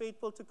 He is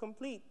faithful to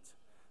complete.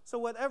 So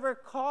whatever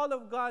call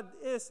of God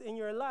is in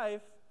your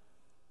life,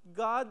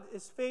 God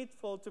is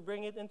faithful to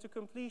bring it into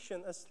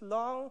completion as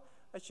long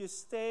as you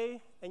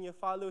stay and you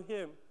follow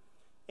Him.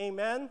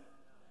 Amen?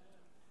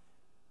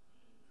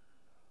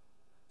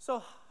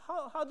 So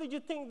how did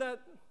you think that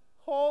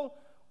whole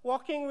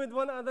walking with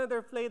one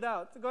another played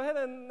out? Go ahead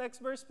and next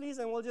verse, please,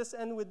 and we'll just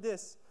end with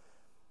this.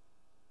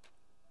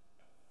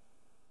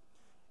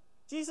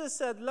 Jesus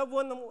said, love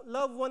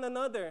one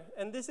another,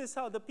 and this is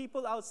how the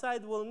people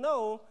outside will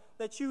know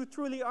that you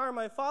truly are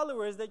my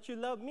followers, that you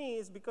love me,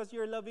 is because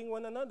you're loving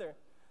one another.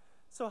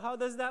 So how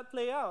does that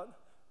play out?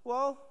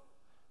 Well,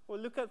 we'll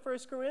look at 1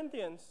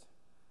 Corinthians.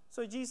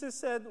 So Jesus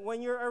said,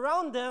 when you're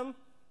around them,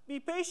 be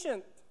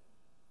patient.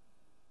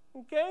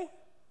 Okay?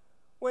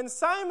 When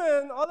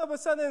Simon all of a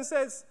sudden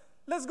says,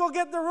 let's go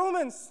get the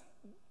Romans.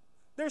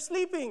 They're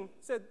sleeping.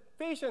 He said,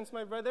 patience,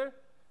 my brother.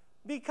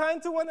 Be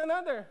kind to one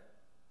another.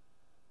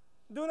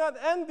 Do not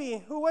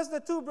envy. Who was the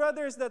two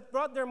brothers that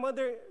brought their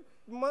mother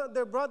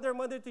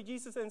to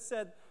Jesus and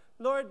said,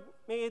 Lord,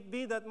 may it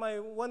be that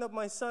one of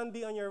my son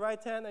be on your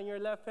right hand and your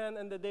left hand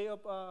in the day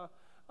of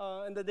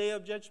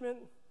judgment.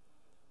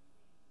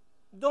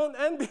 Don't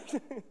envy.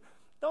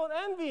 Don't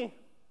envy.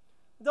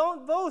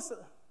 Don't boast.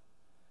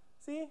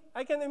 See,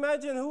 I can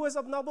imagine who was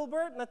of noble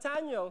birth?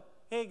 Nathaniel.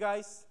 Hey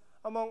guys,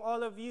 among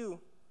all of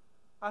you,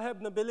 I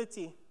have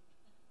nobility.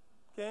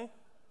 Okay?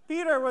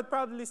 Peter would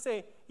probably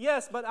say,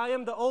 yes, but I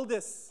am the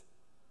oldest.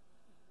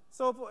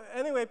 So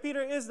anyway,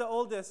 Peter is the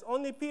oldest.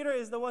 Only Peter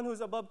is the one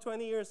who's above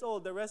 20 years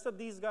old. The rest of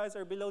these guys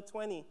are below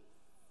 20.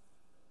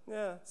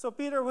 Yeah. So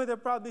Peter would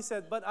have probably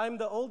said, but I'm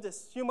the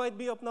oldest. You might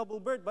be of noble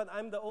birth, but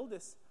I'm the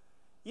oldest.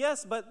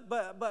 Yes, but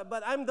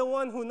I'm the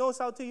one who knows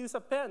how to use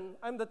a pen.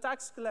 I'm the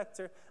tax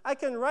collector. I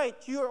can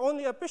write. You're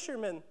only a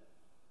fisherman.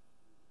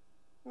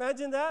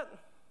 Imagine that.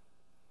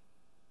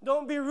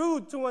 Don't be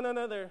rude to one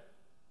another.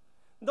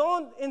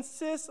 Don't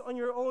insist on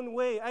your own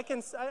way.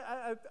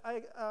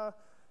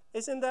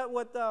 Isn't that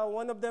what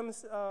one of them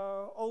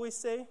always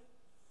say?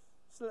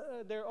 So,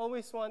 they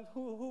always want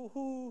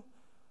who's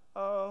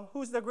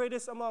the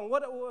greatest among.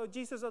 What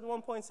Jesus at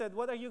one point said,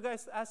 what are you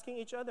guys asking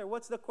each other?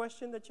 What's the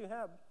question that you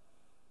have?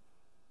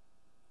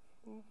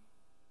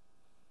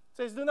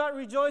 Says, do not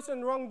rejoice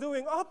in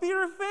wrongdoing. Oh,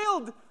 Peter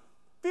failed.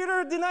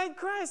 Peter denied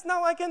Christ.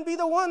 Now I can be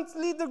the one to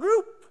lead the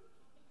group.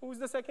 Who's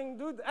the second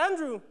dude?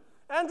 Andrew.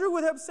 Andrew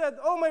would have said,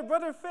 oh, my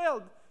brother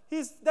failed.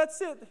 That's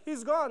it.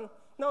 He's gone.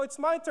 Now it's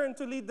my turn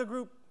to lead the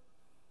group.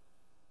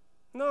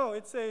 No,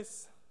 it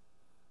says,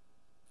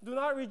 do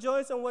not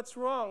rejoice on what's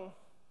wrong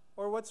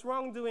or what's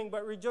wrongdoing,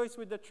 but rejoice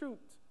with the truth.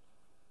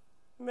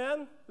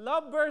 Man,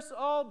 love bears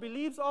all,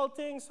 believes all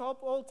things,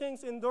 hope all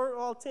things, endure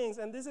all things.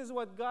 And this is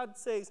what God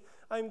says.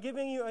 I'm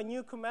giving you a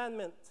new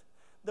commandment.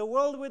 The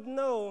world would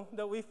know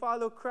that we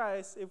follow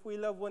Christ if we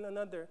love one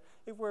another,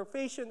 if we're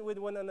patient with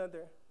one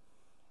another.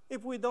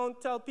 If we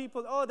don't tell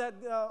people,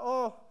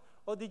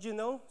 did you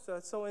know?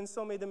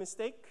 So-and-so made a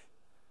mistake.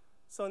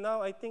 So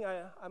now I think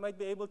I might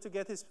be able to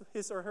get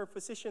his or her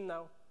position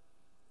now.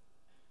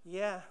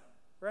 Yeah,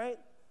 right?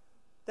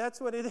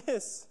 That's what it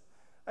is.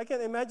 I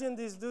can imagine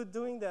this dude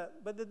doing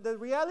that. But the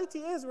reality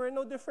is we're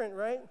no different,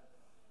 right?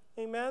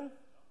 Amen?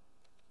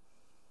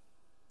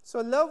 So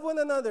love one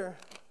another.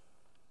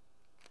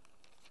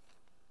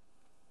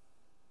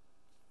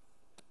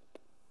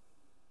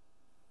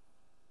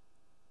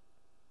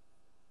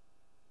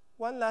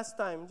 One last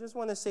time, just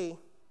want to say,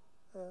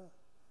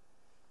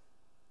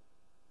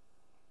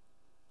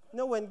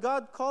 when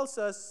God calls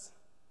us,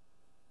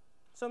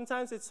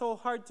 sometimes it's so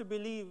hard to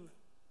believe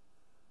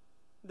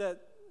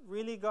that,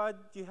 really, God,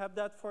 you have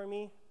that for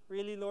me?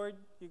 Really, Lord,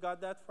 you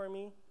got that for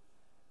me?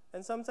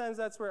 And sometimes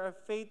that's where our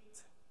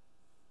faith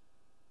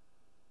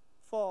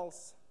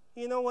falls.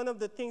 You know, one of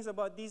the things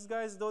about these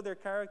guys, though their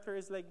character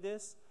is like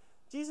this,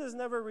 Jesus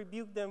never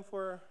rebuked them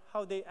for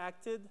how they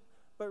acted,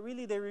 but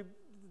really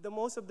the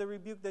most of the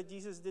rebuke that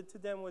Jesus did to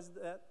them was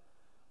that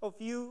of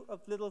you of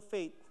little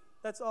faith.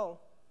 That's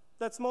all.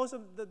 That's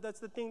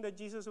the thing that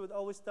Jesus would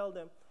always tell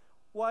them.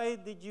 Why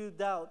did you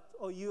doubt,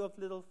 O you of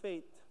little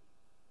faith?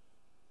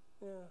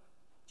 Yeah.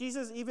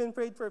 Jesus even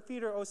prayed for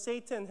Peter, "Oh,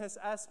 Satan has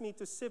asked me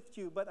to sift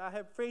you, but I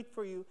have prayed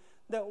for you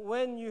that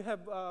when you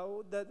have,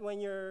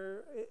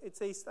 it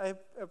says, I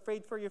have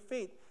prayed for your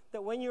faith,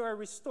 that when you are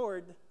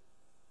restored,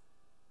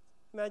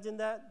 imagine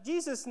that.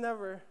 Jesus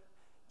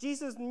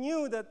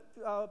knew that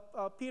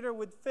Peter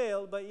would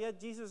fail, but yet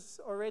Jesus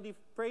already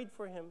prayed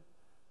for him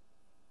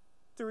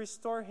to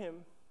restore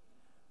him.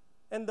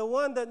 And the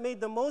one that made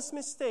the most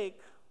mistake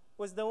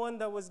was the one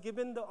that was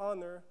given the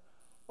honor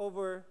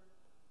over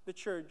the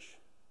church,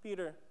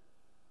 Peter.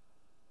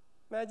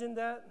 Imagine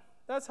that.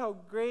 That's how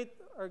great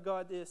our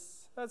God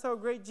is. That's how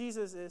great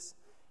Jesus is.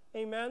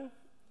 Amen.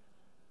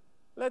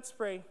 Let's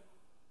pray.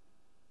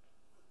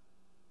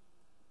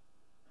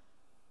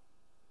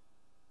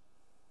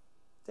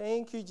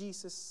 Thank you,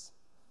 Jesus.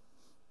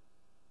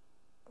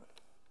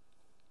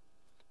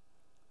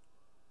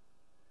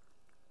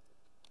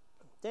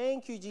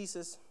 Thank you,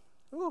 Jesus.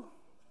 Ooh.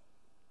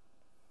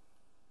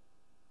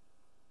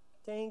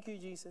 Thank you,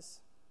 Jesus.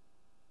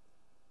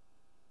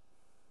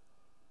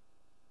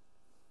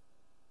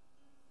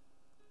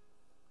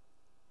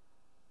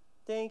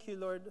 Thank you,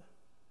 Lord.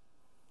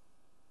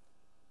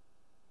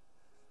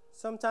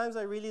 Sometimes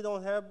I really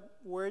don't have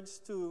words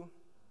to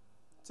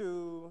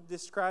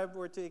describe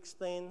or to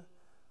explain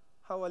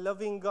how a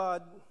loving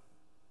God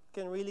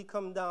can really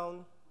come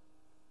down,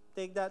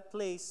 take that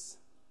place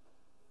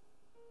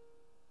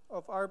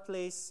of our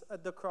place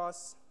at the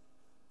cross.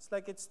 It's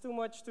like it's too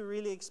much to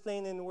really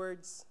explain in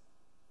words.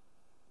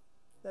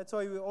 That's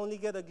why we only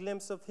get a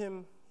glimpse of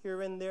him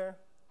here and there.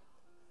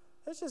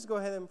 Let's just go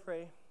ahead and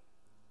pray.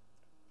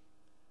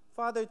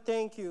 Father,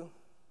 thank you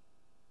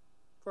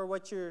for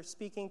what you're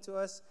speaking to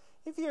us.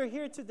 If you're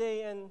here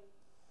today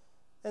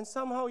and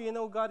somehow you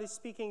know God is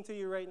speaking to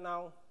you right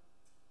now,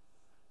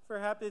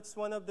 perhaps it's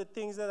one of the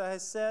things that I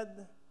have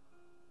said.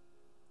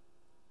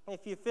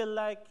 If you feel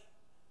like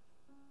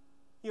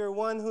you're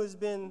one who's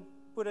been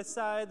put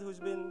aside,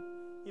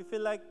 you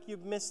feel like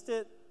you've missed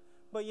it,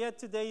 but yet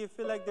today you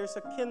feel like there's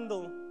a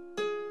kindle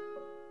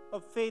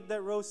of faith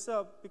that rose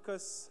up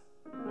because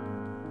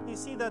you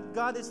see that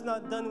God is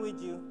not done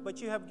with you,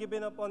 but you have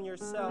given up on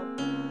yourself.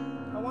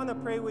 I want to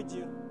pray with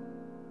you.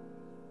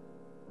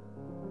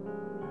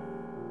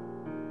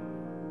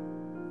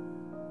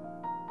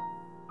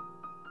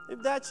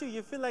 If that's you,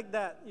 you feel like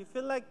that. You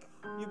feel like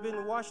you've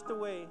been washed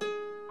away.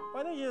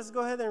 Why don't you just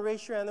go ahead and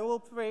raise your hand and we'll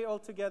pray all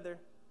together.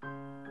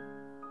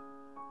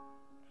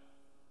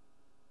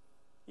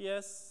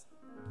 Yes.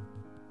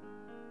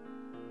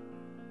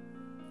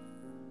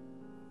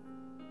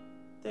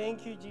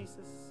 Thank you,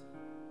 Jesus.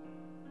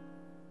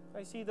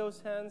 I see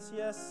those hands.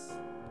 Yes.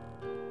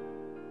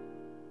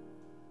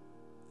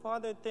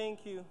 Father,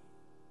 thank you.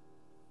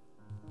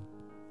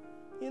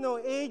 You know,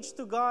 age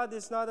to God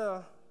is not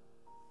a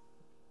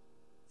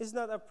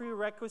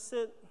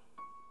prerequisite.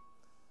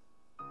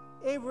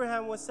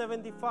 Abraham was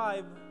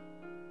 75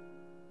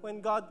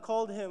 when God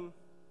called him.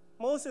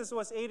 Moses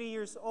was 80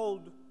 years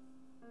old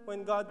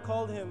when God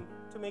called him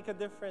to make a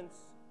difference.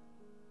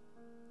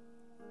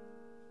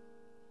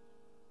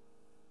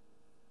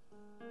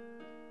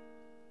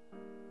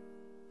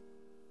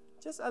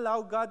 Just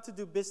allow God to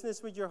do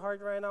business with your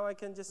heart right now. I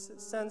can just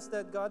sense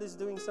that God is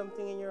doing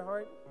something in your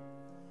heart.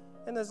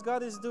 And as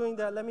God is doing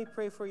that, let me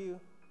pray for you.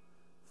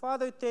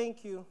 Father,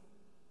 thank you.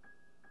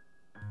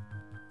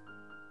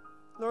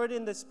 Lord,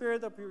 in the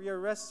spirit of your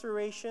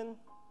restoration,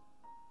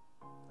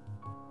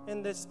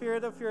 in the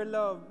spirit of your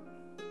love,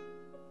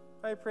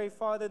 I pray,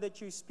 Father, that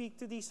you speak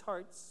to these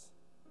hearts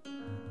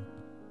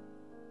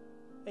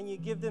and you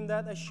give them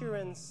that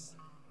assurance.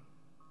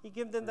 You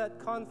give them that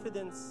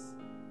confidence.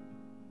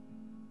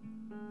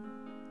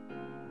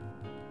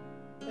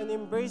 And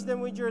embrace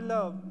them with your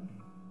love.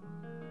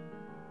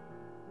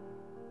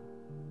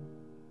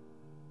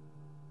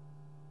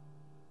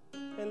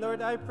 And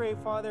Lord, I pray,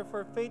 Father,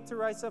 for faith to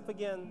rise up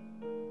again,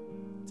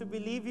 to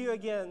believe you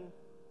again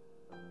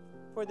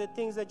for the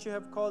things that you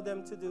have called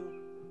them to do.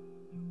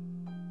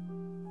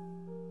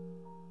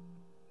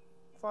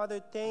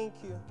 Father, thank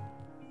you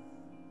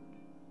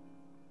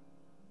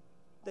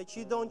that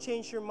you don't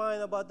change your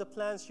mind about the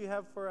plans you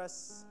have for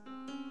us.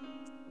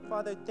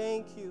 Father,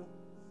 thank you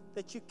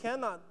that you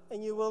cannot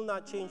and you will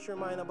not change your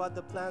mind about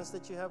the plans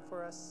that you have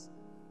for us.